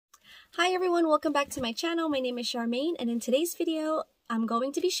Hi everyone, welcome back to my channel. My name is Sharmaine, and in today's video, I'm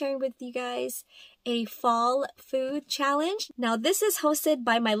going to be sharing with you guys a fall food challenge. Now this is hosted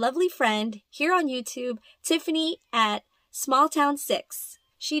by my lovely friend here on YouTube, Tiffany at Smalltownsix.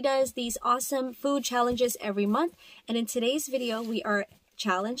 She does these awesome food challenges every month, and in today's video, we are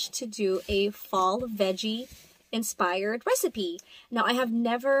challenged to do a fall veggie inspired recipe. Now I have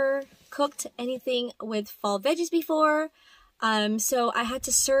never cooked anything with fall veggies before, so I had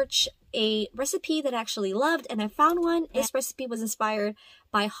to search a recipe that I actually loved, and I found one. This recipe was inspired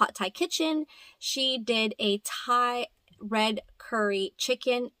by Hot Thai Kitchen. She did a Thai red curry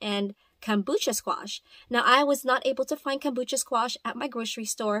chicken and kombucha squash. Now I was not able to find kombucha squash at my grocery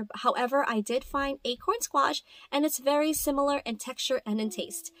store. However, I did find acorn squash, and it's very similar in texture and in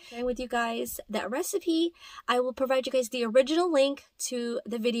taste. Sharing with you guys that recipe. I will provide you guys the original link to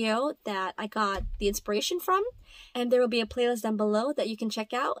the video that I got the inspiration from, and there will be a playlist down below that you can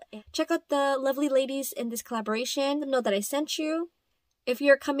check out. Check out the lovely ladies in this collaboration. Know that I sent you. If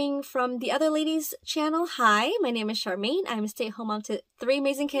you're coming from the other ladies' channel, hi, my name is Sharmaine. I'm a stay-at-home mom to 3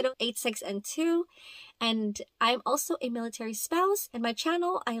 amazing kiddos, 8, 6, and 2. And I'm also a military spouse. And my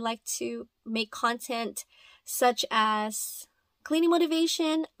channel, I like to make content such as cleaning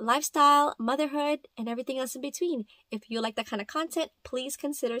motivation, lifestyle, motherhood, and everything else in between. If you like that kind of content, please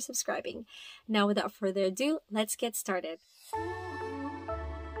consider subscribing. Now, without further ado, let's get started.